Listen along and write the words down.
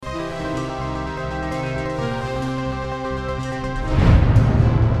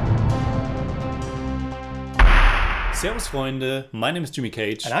Servus Freunde, my name is Jimmy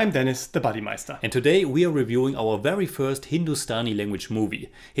Cage. And I'm Dennis, the Bodymeister. And today we are reviewing our very first Hindustani language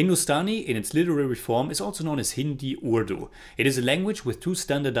movie. Hindustani, in its literary form, is also known as Hindi Urdu. It is a language with two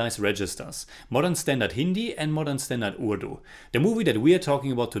standardized registers, Modern Standard Hindi and Modern Standard Urdu. The movie that we are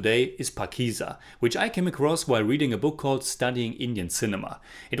talking about today is Pakeezah, which I came across while reading a book called Studying Indian Cinema.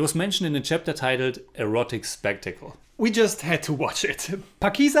 It was mentioned in a chapter titled Erotic Spectacle. We just had to watch it.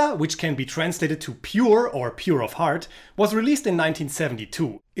 Pakeezah, which can be translated to pure or pure of heart, was released in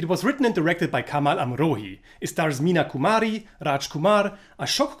 1972. It was written and directed by Kamal Amrohi. It stars Meena Kumari, Raj Kumar,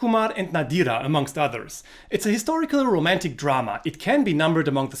 Ashok Kumar and Nadira, amongst others. It's a historical romantic drama. It can be numbered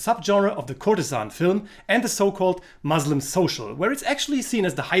among the subgenre of the courtesan film and the so-called Muslim social, where it's actually seen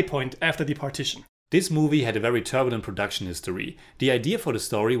as the high point after the partition. This movie had a very turbulent production history. The idea for the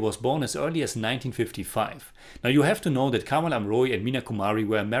story was born as early as 1955. Now you have to know that Kamal Amrohi and Meena Kumari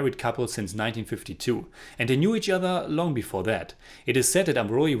were a married couple since 1952, and they knew each other long before that. It is said that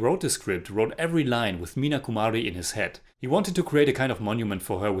Amrohi wrote the script, wrote every line with Meena Kumari in his head. He wanted to create a kind of monument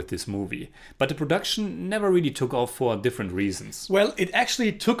for her with this movie, but the production never really took off for different reasons. Well, it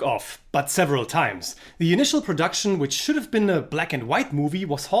actually took off, but several times. The initial production, which should have been a black and white movie,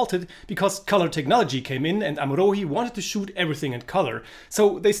 was halted because color technology came in and Amrohi wanted to shoot everything in color,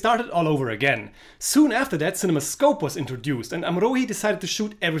 so they started all over again. Soon after that, CinemaScope was introduced and Amrohi decided to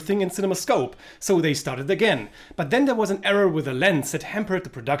shoot everything in CinemaScope, so they started again. But then there was an error with a lens that hampered the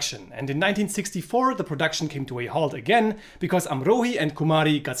production, and in 1964 the production came to a halt again because Amrohi and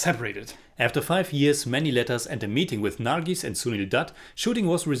Kumari got separated. After 5 years, many letters and a meeting with Nargis and Sunil Dutt, shooting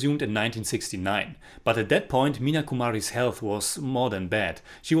was resumed in 1969. But at that point, Meena Kumari's health was more than bad.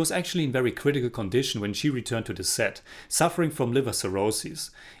 She was actually in very critical condition when she returned to the set, suffering from liver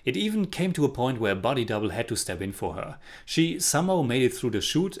cirrhosis. It even came to a point where a body double had to step in for her. She somehow made it through the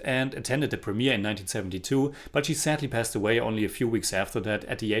shoot and attended the premiere in 1972, but she sadly passed away only a few weeks after that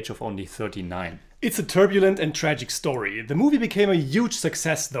at the age of only 39. It's a turbulent and tragic story. The movie became a huge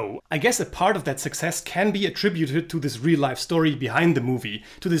success though. I guess a part of that success can be attributed to this real-life story behind the movie,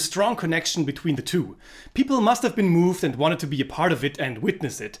 to this strong connection between the two. People must have been moved and wanted to be a part of it and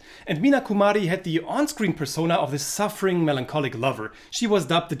witness it. And Meena Kumari had the on-screen persona of this suffering, melancholic lover. She was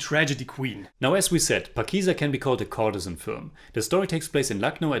dubbed the tragedy queen. Now, as we said, Pakeezah can be called a courtesan film. The story takes place in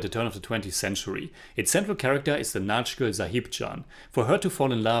Lucknow at the turn of the 20th century. Its central character is the Naach girl Sahib Jan. For her to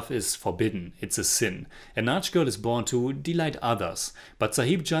fall in love is forbidden. It's a sin. A Naach girl is born to delight others, but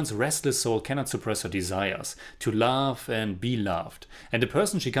Sahib Jan's restless soul cannot suppress her desires, to love and be loved. And the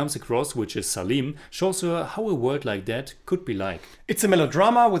person she comes across, which is Salim, shows her how a world like that could be like. It's a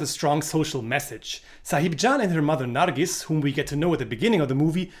melodrama with a strong social message. Sahib Jan and her mother Nargis, whom we get to know at the beginning of the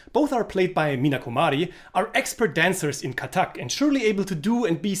movie, both are played by Meena Kumari, are expert dancers in Kathak and surely able to do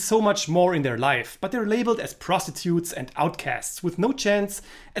and be so much more in their life, but they're labeled as prostitutes and outcasts with no chance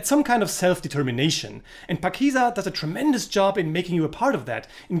at some kind of self-determination. And Pakeezah does a tremendous job in making you a part of that,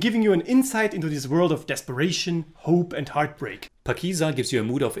 in giving you an insight into this world of desperation, hope and heartbreak. Pakeezah gives you a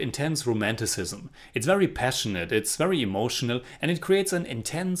mood of intense romanticism. It's very passionate, it's very emotional, and it creates an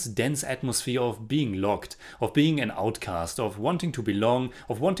intense, dense atmosphere of being locked, of being an outcast, of wanting to belong,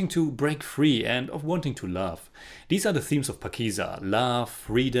 of wanting to break free, and of wanting to love. These are the themes of Pakeezah: love,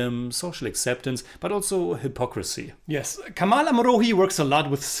 freedom, social acceptance, but also hypocrisy. Yes, Kamal Amrohi works a lot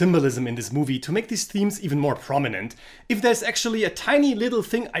with symbolism in this movie to make these themes even more prominent. If there's actually a tiny little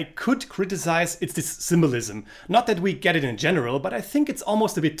thing I could criticize, it's this symbolism. Not that we get it in general, but I think it's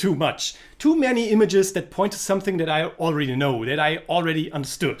almost a bit too much. Too many images that point to something that I already know, that I already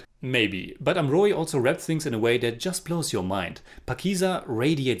understood. Maybe, but Amrohi also wraps things in a way that just blows your mind. Pakeezah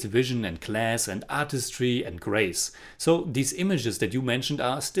radiates vision and class and artistry and grace. So these images that you mentioned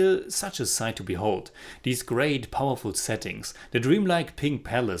are still such a sight to behold. These great, powerful settings, the dreamlike pink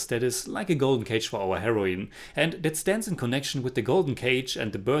palace that is like a golden cage for our heroine, and that stands in connection with the golden cage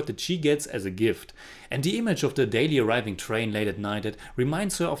and the bird that she gets as a gift. And the image of the daily arriving train late at night that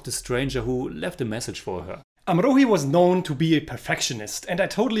reminds her of the stranger who left a message for her. Amrohi was known to be a perfectionist, and I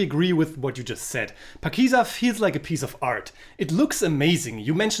totally agree with what you just said. Pakeezah feels like a piece of art. It looks amazing,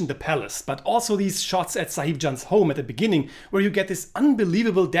 you mentioned the palace, but also these shots at Sahib Jan's home at the beginning, where you get this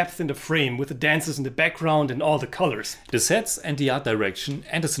unbelievable depth in the frame with the dancers in the background and all the colors. The sets and the art direction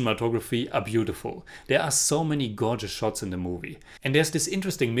and the cinematography are beautiful. There are so many gorgeous shots in the movie. And there's this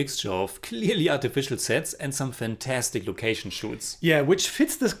interesting mixture of clearly artificial sets and some fantastic location shoots. Yeah, which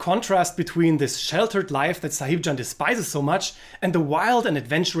fits this contrast between this sheltered life that that Sahibjan despises so much, and the wild and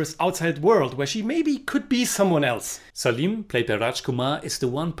adventurous outside world where she maybe could be someone else. Salim, played by Raj Kumar, is the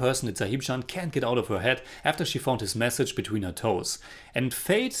one person that Sahibjan can't get out of her head after she found his message between her toes. And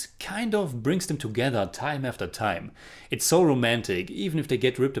fate kind of brings them together time after time. It's so romantic, even if they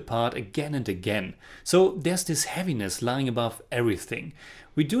get ripped apart again and again. So there's this heaviness lying above everything.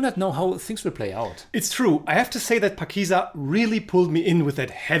 We do not know how things will play out. It's true, I have to say that Pakeezah really pulled me in with that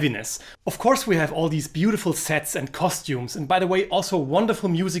heaviness. Of course we have all these beautiful sets and costumes, and by the way also wonderful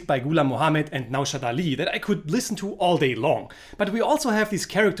music by Ghulam Mohammed and Naushad Ali that I could listen to all day long. But we also have these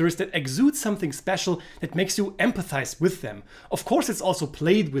characters that exude something special that makes you empathize with them. Of course it's also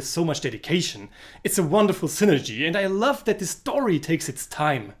played with so much dedication. It's a wonderful synergy, and I love that the story takes its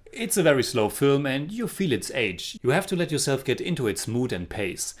time. It's a very slow film and you feel its age. You have to let yourself get into its mood and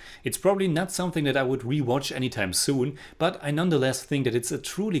pace. It's probably not something that I would rewatch anytime soon, but I nonetheless think that it's a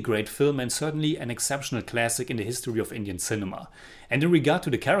truly great film and certainly an exceptional classic in the history of Indian cinema. And in regard to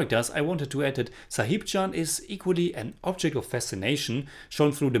the characters, I wanted to add that Sahibjan is equally an object of fascination,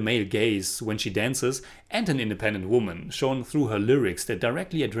 shown through the male gaze when she dances, and an independent woman, shown through her lyrics that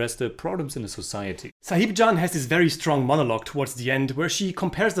directly address the problems in the society. Sahibjan has this very strong monologue towards the end where she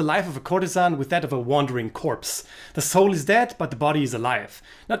compares the life of a courtesan with that of a wandering corpse. The soul is dead, but the body is alive.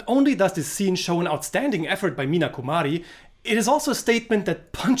 Not only does this scene show an outstanding effort by Meena Kumari, it is also a statement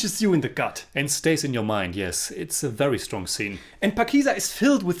that punches you in the gut. And stays in your mind, yes. It's a very strong scene. And Pakeezah is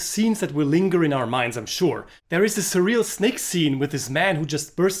filled with scenes that will linger in our minds, I'm sure. There is the surreal snake scene with this man who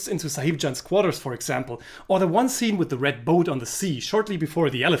just bursts into Sahibjan's quarters, for example, or the one scene with the red boat on the sea shortly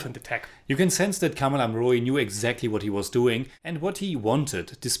before the elephant attack. You can sense that Kamal Amrohi knew exactly what he was doing and what he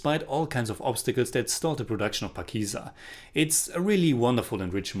wanted, despite all kinds of obstacles that stalled the production of Pakeezah. It's a really wonderful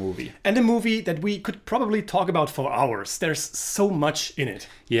and rich movie. And a movie that we could probably talk about for hours. There's so much in it.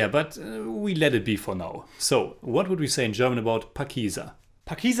 Yeah, but we let it be for now. So, what would we say in German about Pakeezah?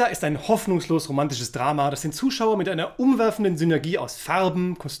 Pakeezah ist ein hoffnungslos romantisches Drama, das den Zuschauer mit einer umwerfenden Synergie aus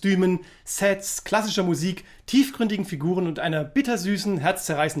Farben, Kostümen, Sets, klassischer Musik, tiefgründigen Figuren und einer bittersüßen,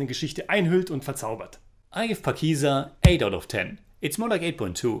 herzzerreißenden Geschichte einhüllt und verzaubert. I give Pakeezah 8 out of 10. It's more like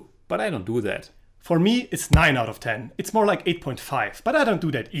 8.2, but I don't do that. For me, it's 9 out of 10. It's more like 8.5, but I don't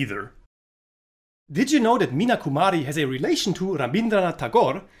do that either. Did you know that Meena Kumari has a relation to Rabindranath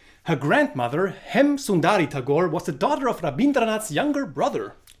Tagore? Her grandmother, Hem Sundari Tagore, was the daughter of Rabindranath's younger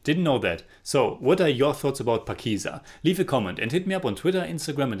brother. Didn't know that. So, what are your thoughts about Pakeezah? Leave a comment and hit me up on Twitter,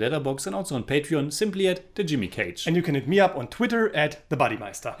 Instagram and Letterboxd, and also on Patreon, simply at The Jimmy Cage. And you can hit me up on Twitter at The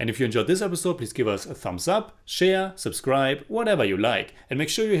Bodymeister. And if you enjoyed this episode, please give us a thumbs up, share, subscribe, whatever you like. And make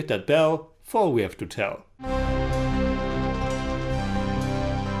sure you hit that bell for all we have to tell.